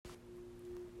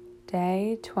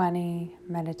Day 20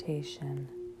 meditation.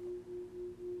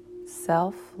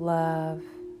 Self-love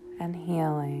and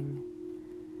healing.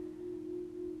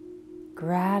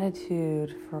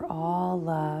 Gratitude for all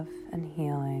love and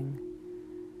healing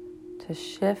to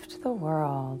shift the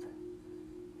world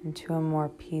into a more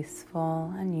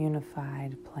peaceful and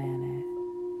unified planet.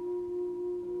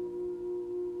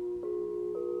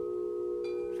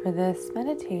 For this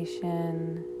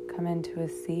meditation, come into a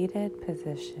seated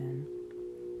position.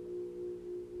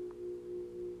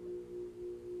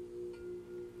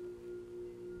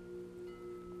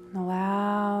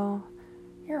 Allow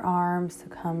your arms to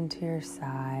come to your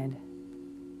side.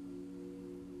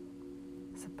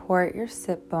 Support your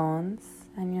sit bones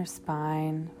and your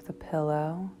spine with a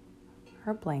pillow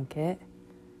or a blanket.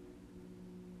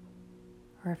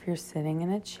 Or if you're sitting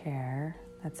in a chair,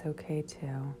 that's okay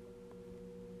too.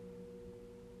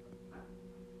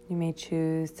 You may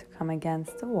choose to come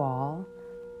against a wall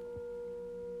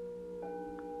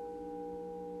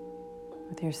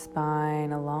with your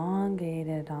spine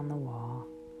elongated on the wall.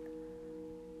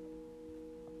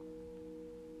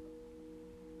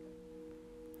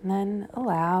 And then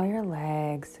allow your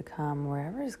legs to come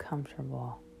wherever is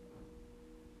comfortable.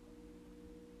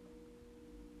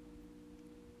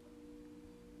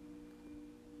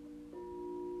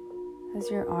 As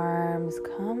your arms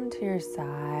come to your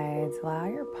sides, allow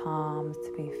your palms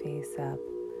to be face up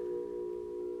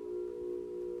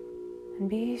and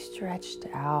be stretched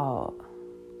out,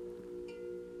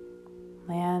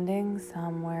 landing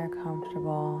somewhere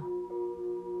comfortable,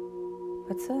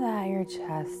 but so that your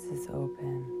chest is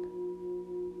open.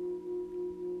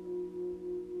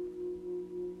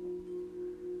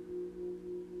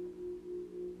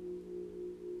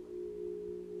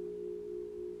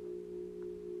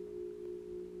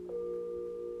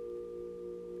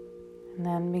 And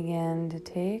then begin to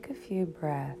take a few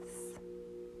breaths.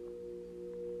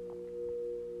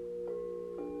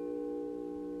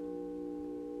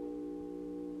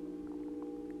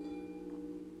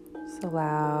 Just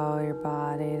allow your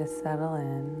body to settle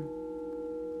in.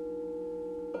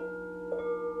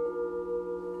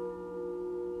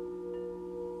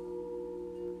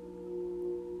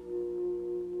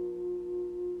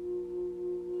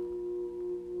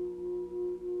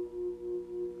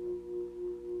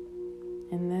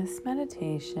 In this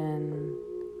meditation,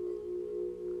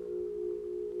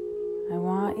 I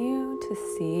want you to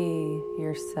see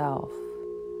yourself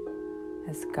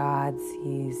as God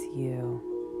sees you,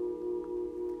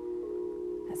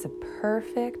 as a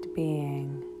perfect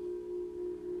being,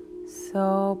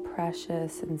 so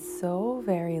precious and so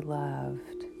very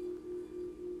loved,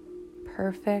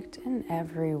 perfect in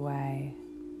every way.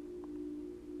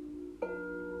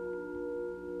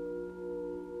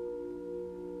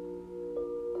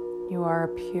 You are a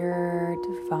pure,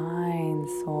 divine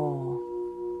soul.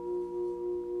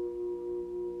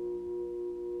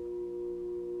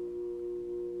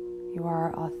 You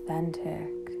are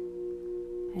authentic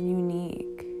and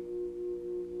unique.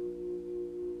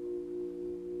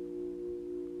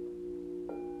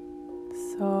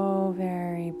 So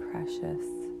very precious.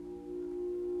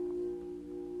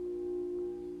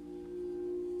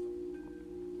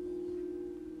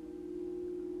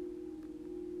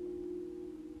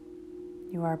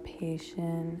 You are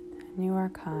patient and you are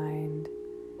kind.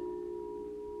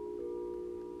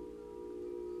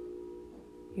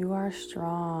 You are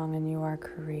strong and you are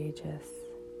courageous.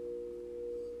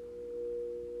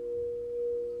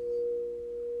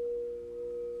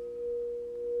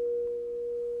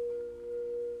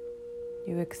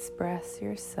 You express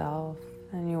yourself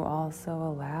and you also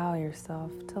allow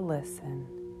yourself to listen.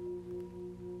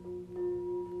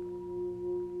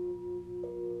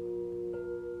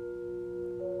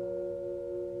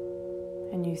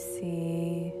 And you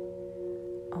see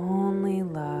only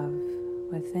love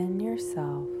within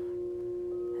yourself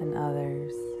and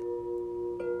others.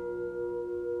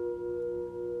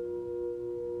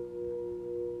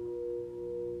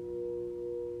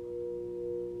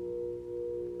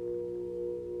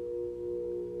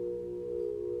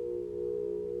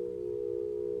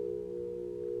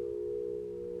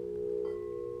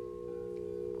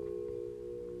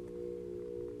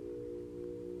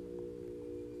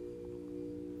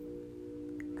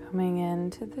 Coming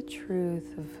into the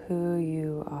truth of who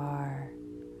you are.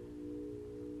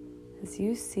 As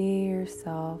you see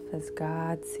yourself as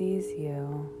God sees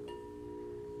you,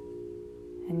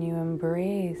 and you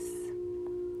embrace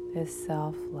this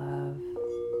self-love,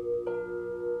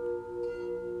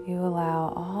 you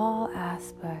allow all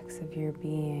aspects of your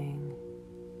being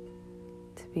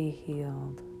to be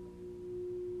healed.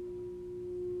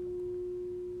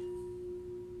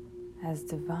 as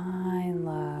divine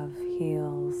love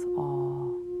heals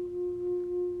all.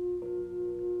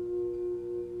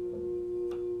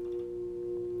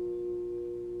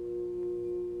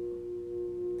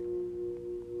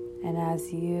 And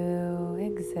as you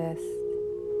exist,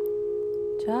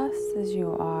 just as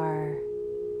you are,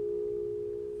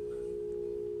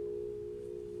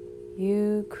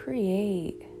 you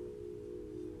create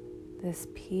this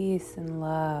peace and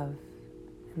love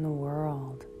in the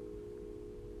world.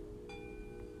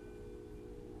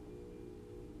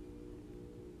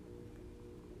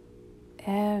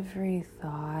 Every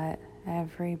thought,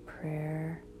 every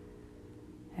prayer,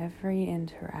 every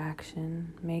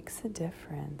interaction makes a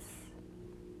difference.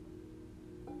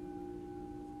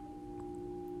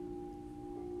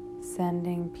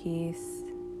 Sending peace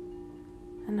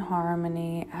and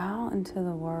harmony out into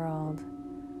the world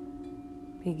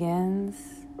begins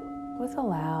with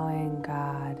allowing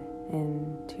God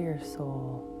into your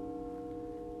soul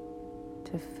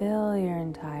to fill your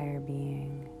entire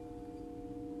being.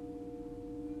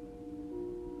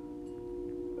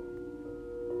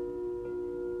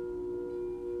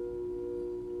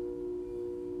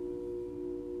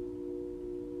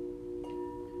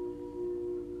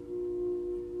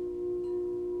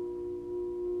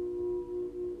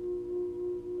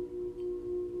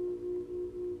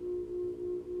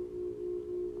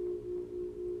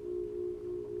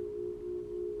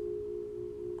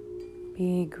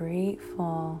 Be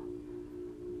grateful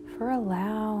for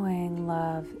allowing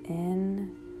love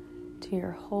in to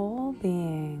your whole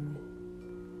being.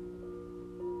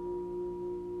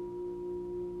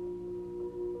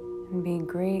 And be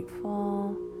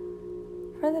grateful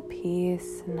for the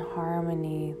peace and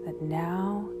harmony that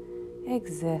now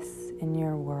exists in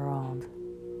your world,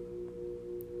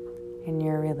 in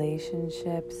your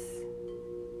relationships,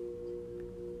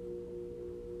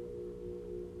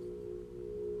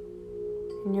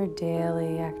 in your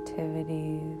daily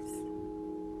activities,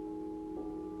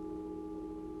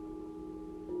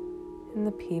 in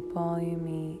the people you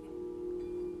meet.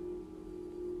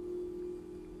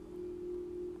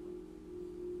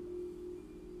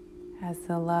 As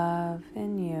the love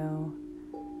in you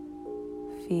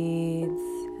feeds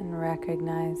and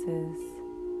recognizes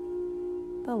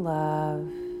the love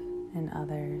in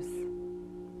others.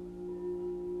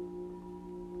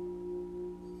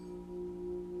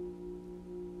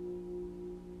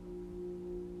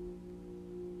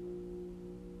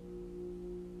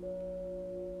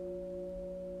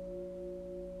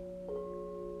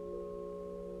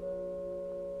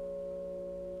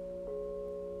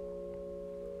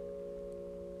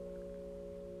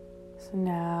 So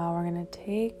now we're going to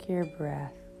take your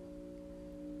breath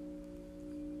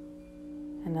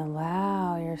and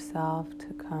allow yourself to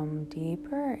come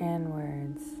deeper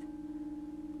inwards,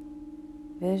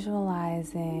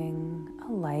 visualizing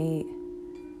a light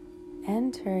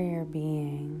enter your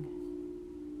being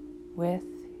with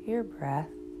your breath,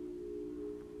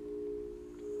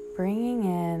 bringing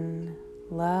in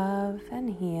love and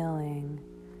healing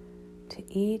to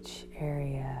each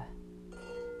area.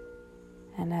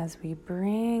 And as we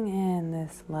bring in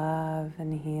this love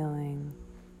and healing,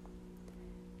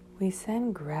 we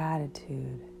send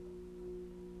gratitude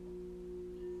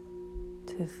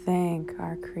to thank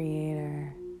our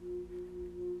Creator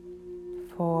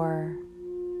for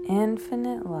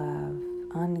infinite love,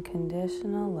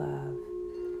 unconditional love,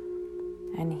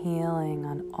 and healing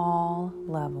on all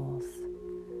levels,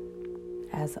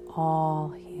 as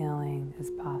all healing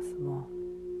is possible.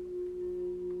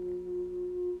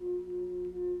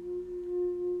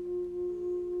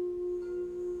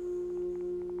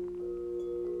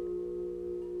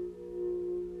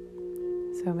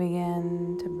 So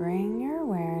begin to bring your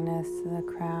awareness to the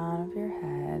crown of your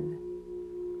head.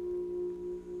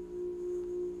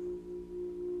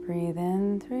 Breathe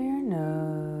in through your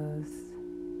nose.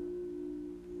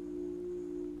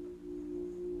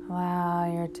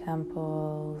 Allow your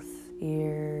temples,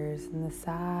 ears, and the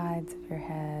sides of your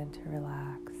head to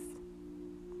relax.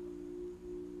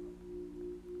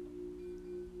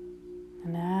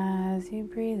 And as you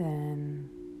breathe in,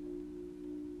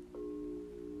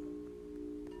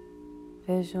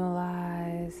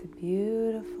 visualize a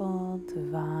beautiful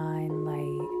divine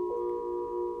light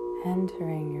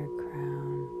entering your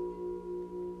crown.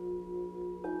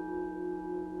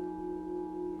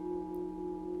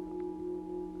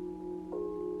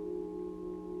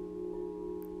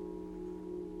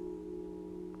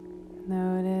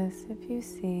 Notice if you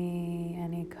see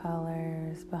any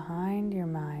colors behind your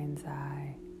mind's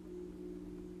eye.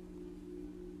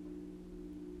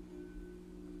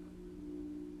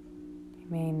 You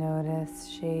may notice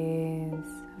shades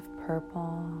of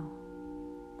purple,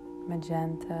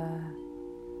 magenta,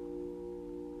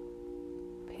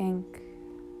 pink,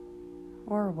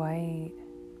 or white.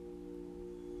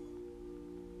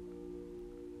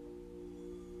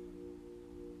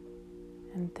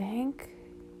 And thank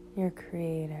your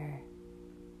Creator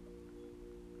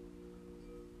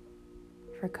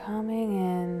for coming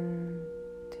in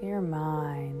to your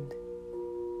mind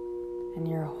and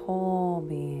your whole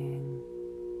being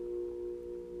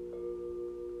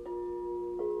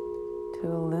to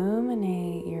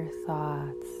illuminate your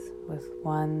thoughts with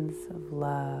ones of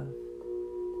love,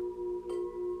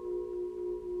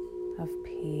 of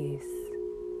peace,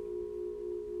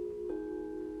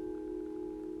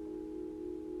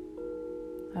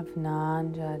 of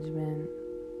non-judgment,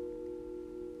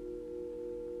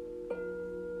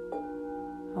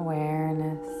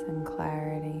 awareness and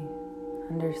clarity,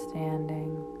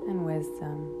 understanding and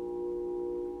wisdom.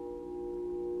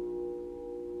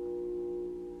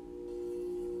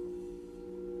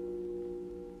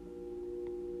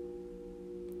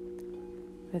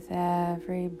 With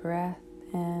every breath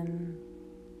in,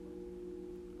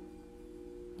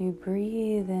 you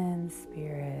breathe in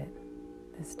spirit,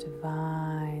 this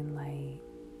divine light.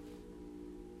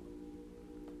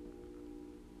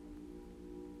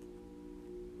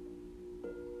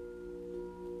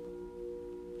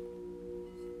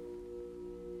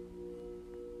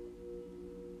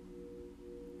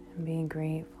 And being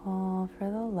grateful for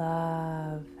the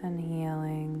love and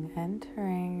healing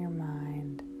entering your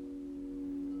mind.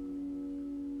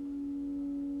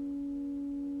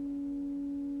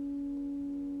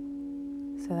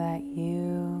 So that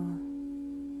you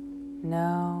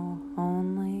know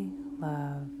only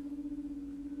love.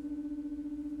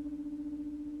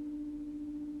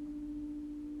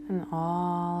 And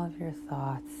all of your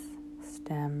thoughts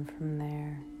stem from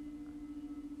there.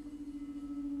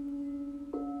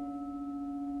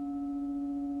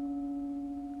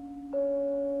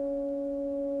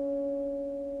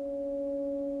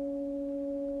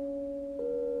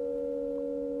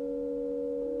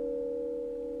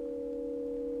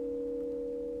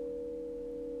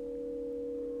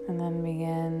 And then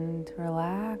begin to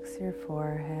relax your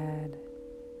forehead,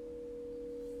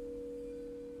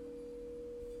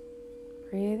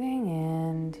 breathing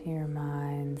into your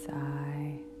mind's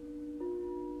eye.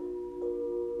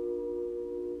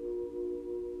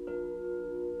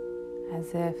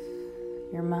 As if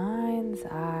your mind's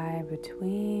eye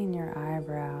between your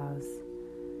eyebrows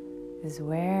is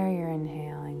where you're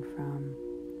inhaling from.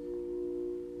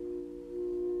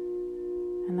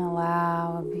 And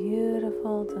allow a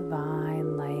beautiful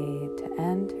divine light to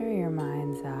enter your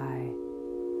mind's eye.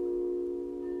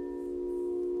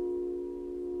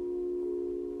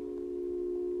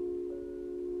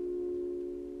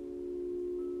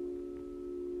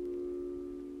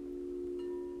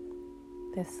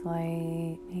 This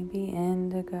light may be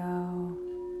indigo,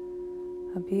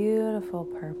 a beautiful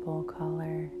purple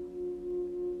color,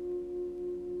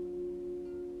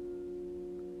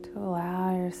 to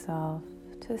allow yourself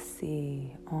to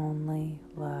see only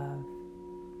love.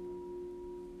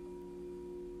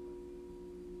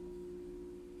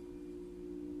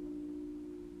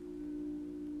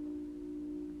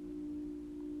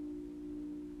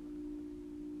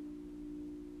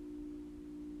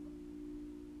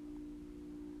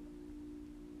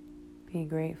 Be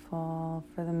grateful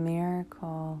for the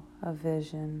miracle of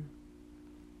vision.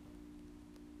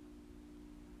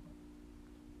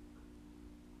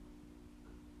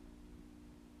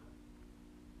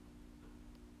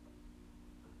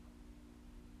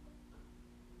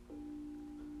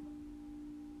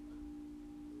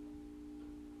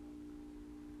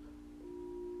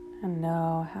 And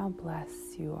know how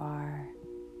blessed you are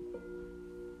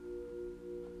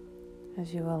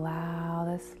as you allow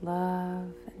this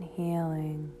love and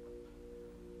healing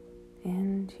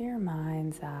into your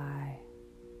mind's eye.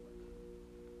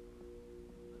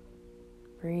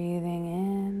 Breathing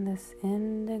in this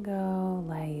indigo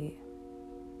light.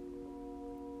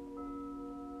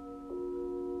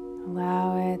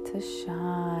 Allow it to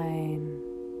shine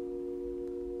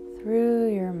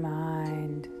through your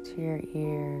mind to your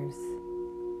ears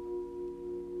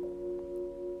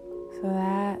so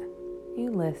that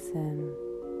you listen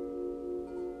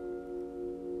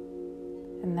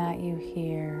and that you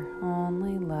hear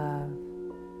only love.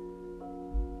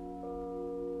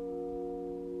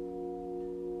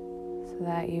 So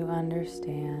that you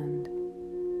understand.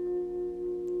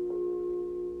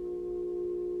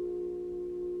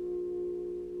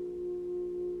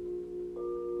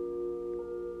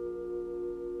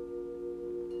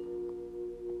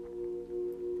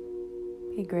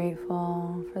 Be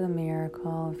grateful for the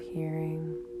miracle of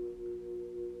hearing.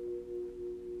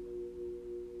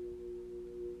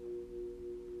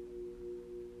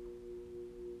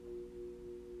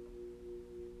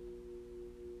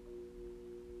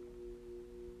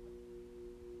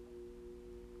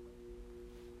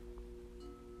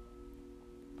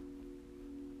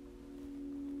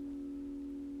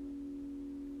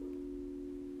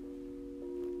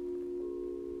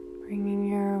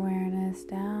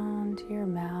 into your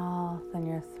mouth and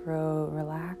your throat,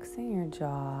 relaxing your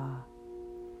jaw.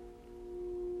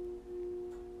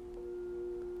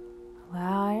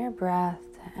 Allow your breath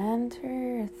to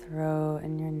enter your throat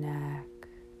and your neck.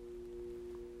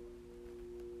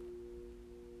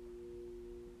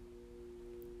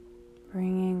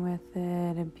 Bringing with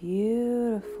it a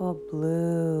beautiful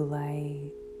blue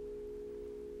light.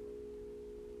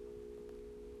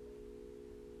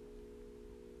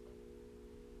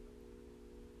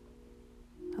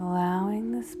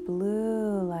 Allowing this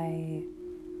blue light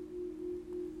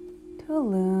to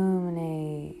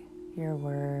illuminate your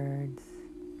words,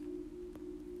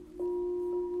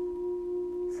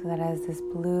 so that as this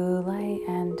blue light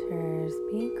enters,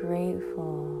 be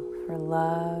grateful for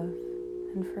love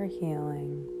and for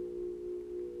healing.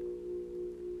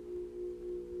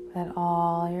 That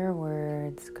all your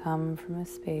words come from a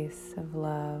space of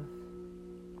love,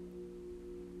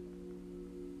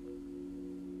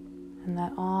 and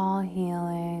that all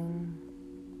healing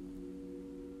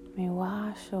may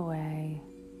wash away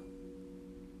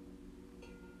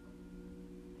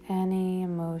any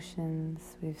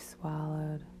emotions we've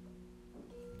swallowed.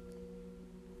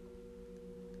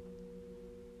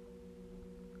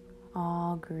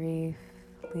 All grief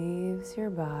leaves your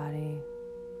body.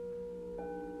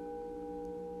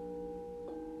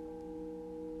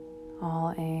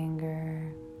 All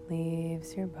anger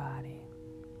leaves your body.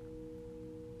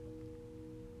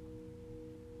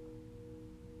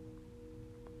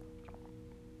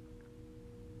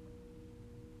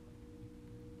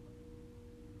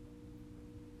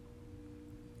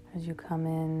 As you come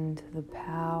into the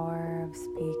power of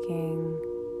speaking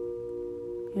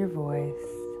your voice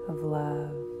of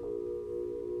love,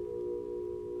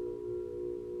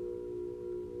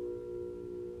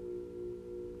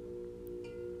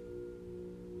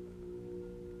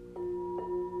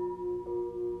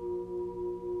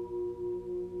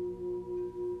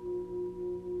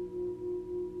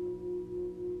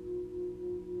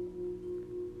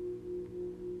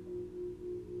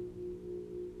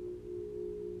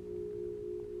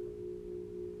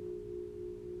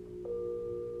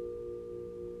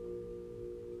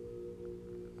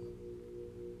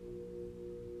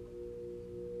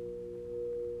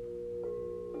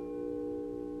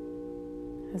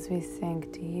 as we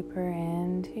sink deeper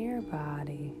into your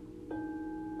body,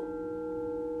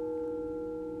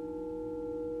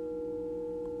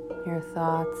 your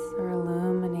thoughts are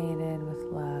illuminated with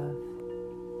love.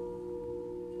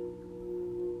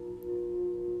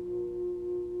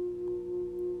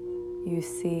 You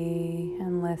see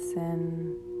and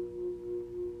listen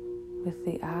with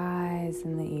the eyes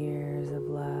and the ears of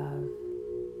love.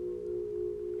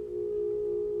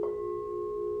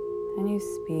 And you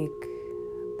speak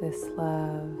this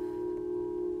love.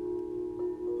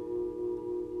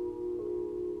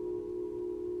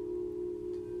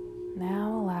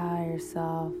 Now allow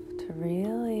yourself to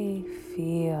really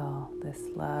feel this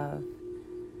love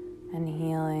and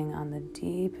healing on the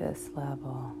deepest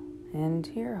level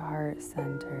into your heart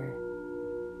center.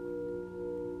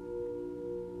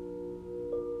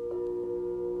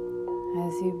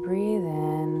 As you breathe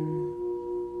in,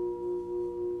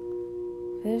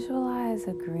 visualize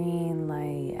a green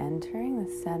light entering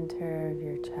the center of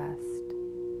your chest,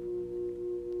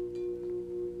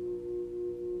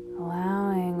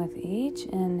 allowing with each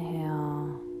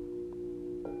inhale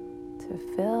to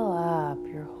fill up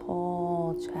your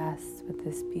whole chest with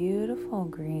this beautiful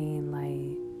green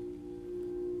light.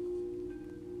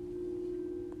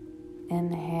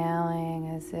 Inhaling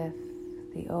as if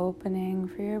the opening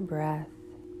for your breath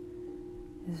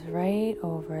is right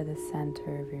over the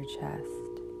center of your chest.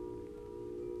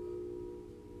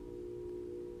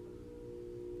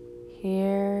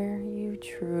 Here you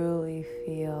truly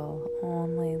feel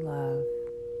only love.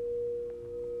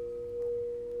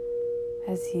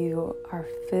 As you are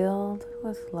filled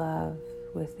with love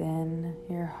within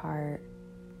your heart,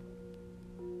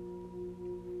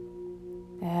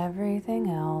 everything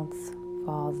else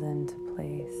falls into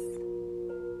place.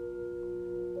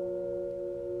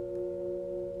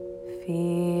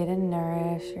 Feed and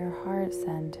nourish your heart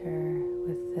center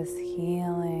with this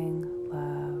healing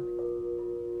love.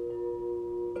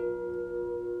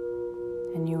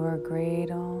 And you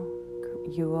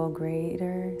will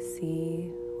greater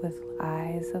see with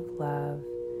eyes of love,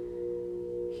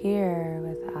 hear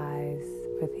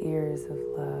with ears of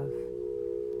love,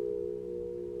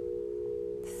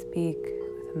 speak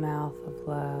with a mouth of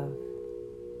love,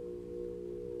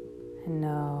 and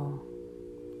know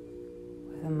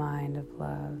with a mind of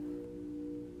love.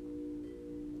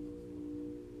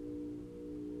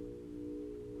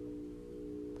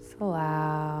 So to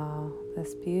allow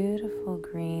this beautiful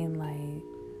green light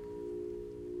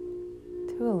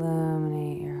to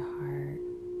illuminate your heart.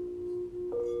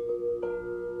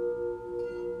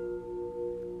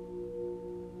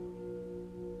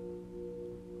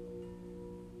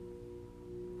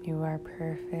 You are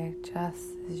perfect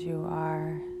just as you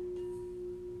are.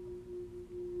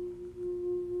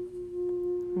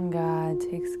 And God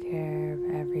takes care of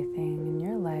everything in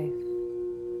your life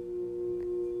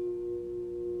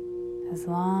as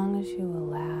long as you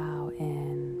allow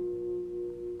in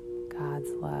God's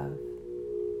love.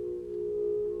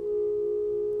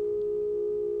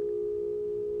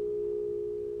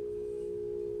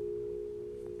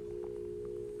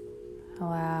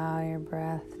 Allow your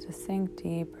breath to sink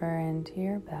deeper into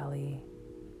your belly.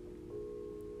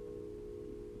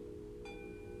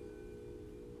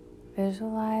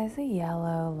 Visualize a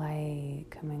yellow light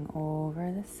coming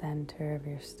over the center of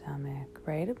your stomach,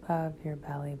 right above your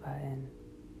belly button.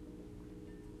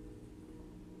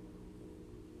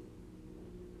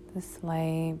 This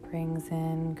light brings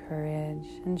in courage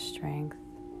and strength.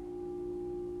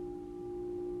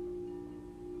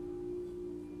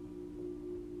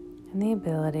 And the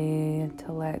ability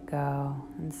to let go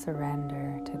and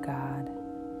surrender to God.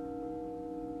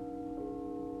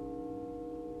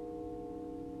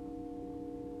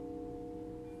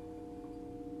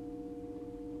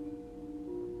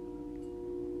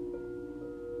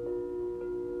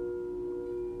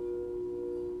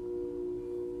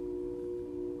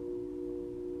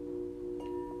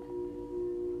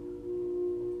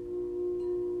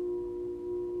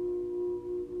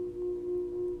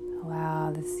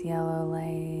 Allow this yellow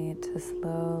light to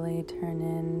slowly turn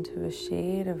into a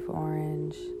shade of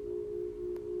orange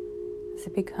as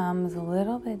it becomes a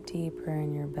little bit deeper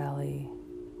in your belly.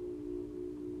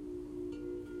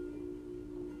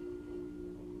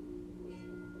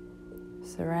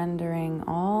 Surrendering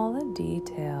all the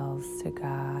details to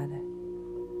God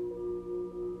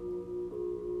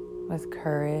with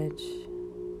courage,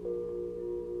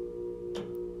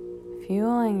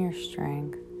 fueling your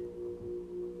strength.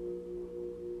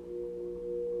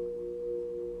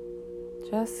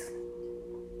 Just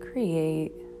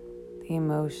create the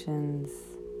emotions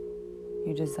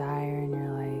you desire in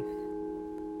your life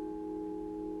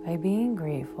by being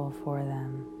grateful for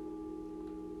them.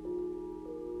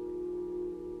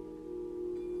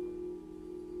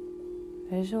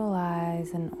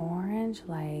 Visualize an orange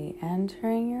light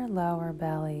entering your lower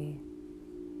belly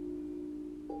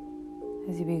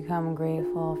as you become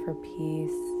grateful for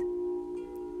peace,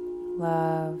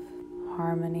 love,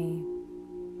 harmony,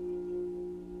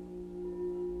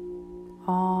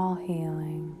 all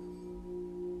healing,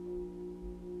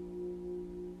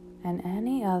 and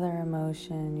any other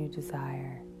emotion you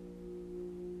desire.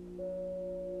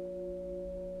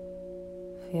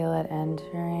 Feel it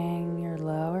entering your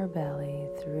lower belly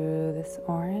through this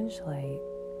orange light,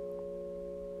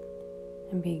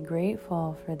 and be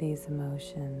grateful for these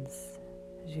emotions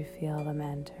as you feel them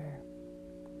enter.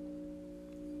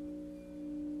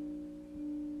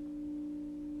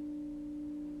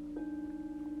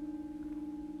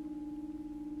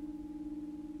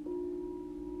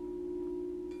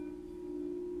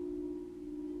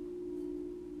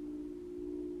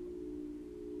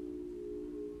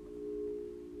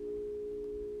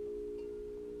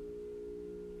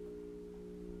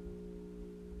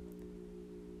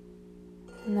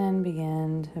 And then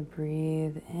begin to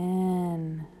breathe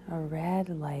in a red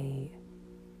light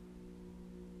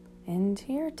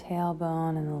into your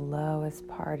tailbone and the lowest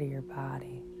part of your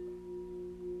body,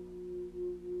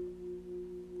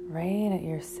 right at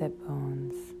your sit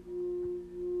bones.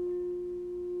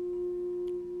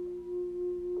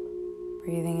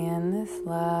 Breathing in this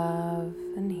love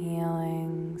and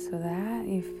healing so that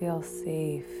you feel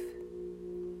safe.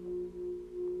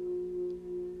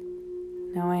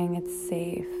 Knowing it's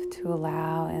safe to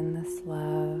allow in this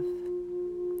love,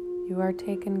 you are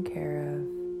taken care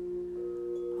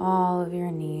of. All of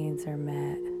your needs are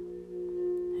met,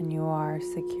 and you are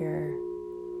secure.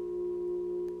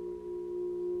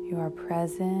 You are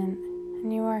present,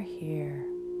 and you are here.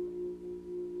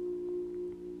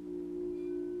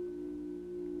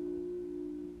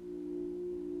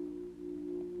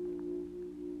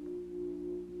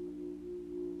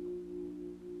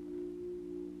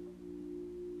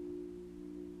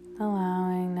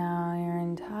 Allowing now your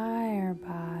entire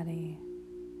body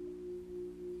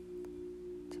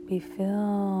to be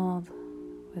filled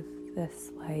with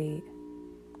this light,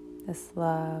 this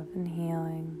love and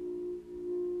healing.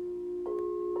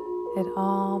 It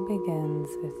all begins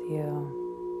with you.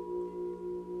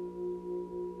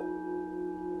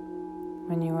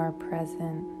 When you are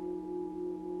present,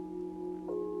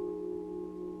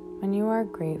 When you are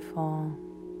grateful,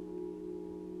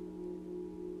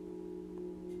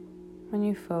 when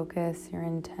you focus your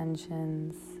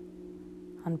intentions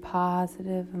on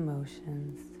positive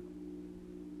emotions,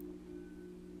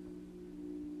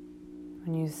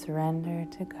 when you surrender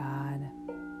to God,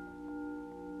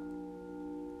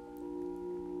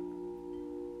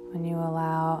 when you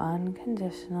allow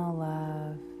unconditional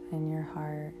love in your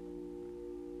heart,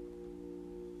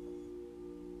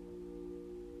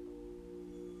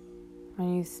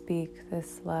 when you speak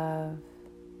this love,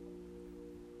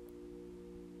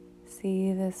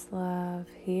 see this love,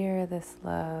 hear this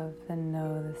love, and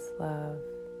know this love,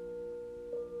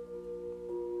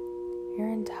 your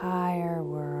entire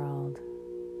world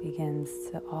begins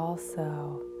to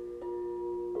also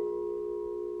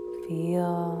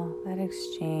feel that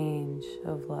exchange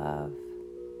of love.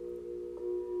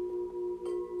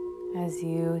 As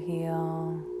you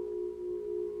heal,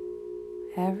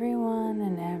 everyone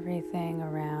and everything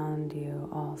around you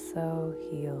also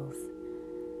heals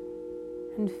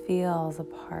and feels a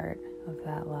part of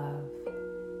that love.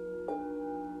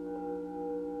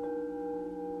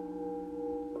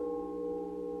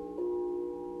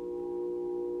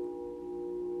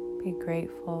 Be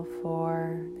grateful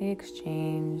for the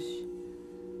exchange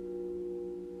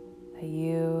that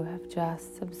you have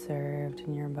just observed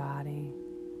in your body.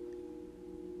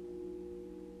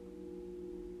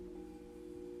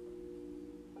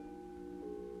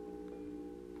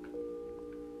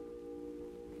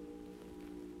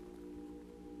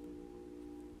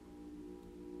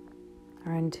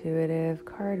 Our intuitive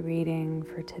card reading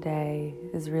for today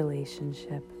is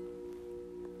relationship.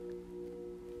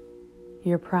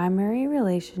 Your primary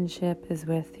relationship is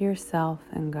with yourself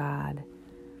and God,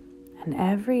 and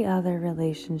every other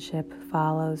relationship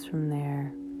follows from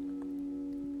there.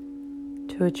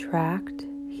 To attract,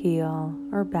 heal,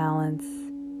 or balance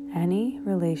any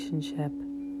relationship,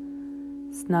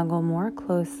 snuggle more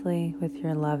closely with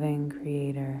your loving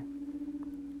Creator.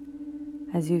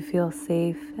 As you feel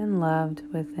safe and loved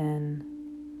within,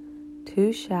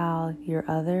 too shall your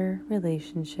other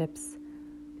relationships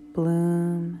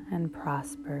bloom and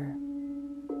prosper.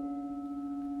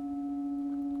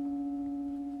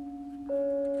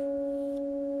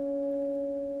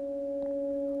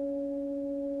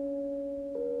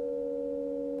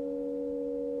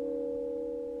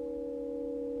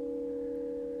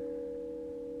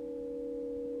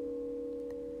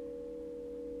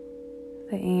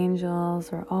 The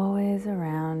angels are always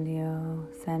around you,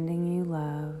 sending you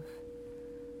love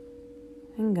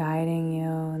and guiding you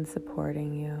and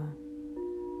supporting you.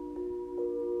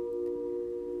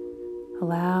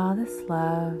 Allow this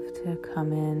love to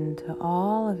come into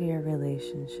all of your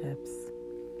relationships,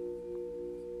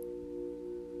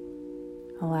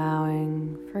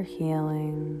 allowing for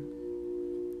healing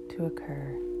to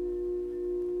occur.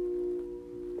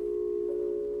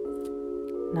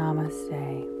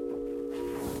 Namaste.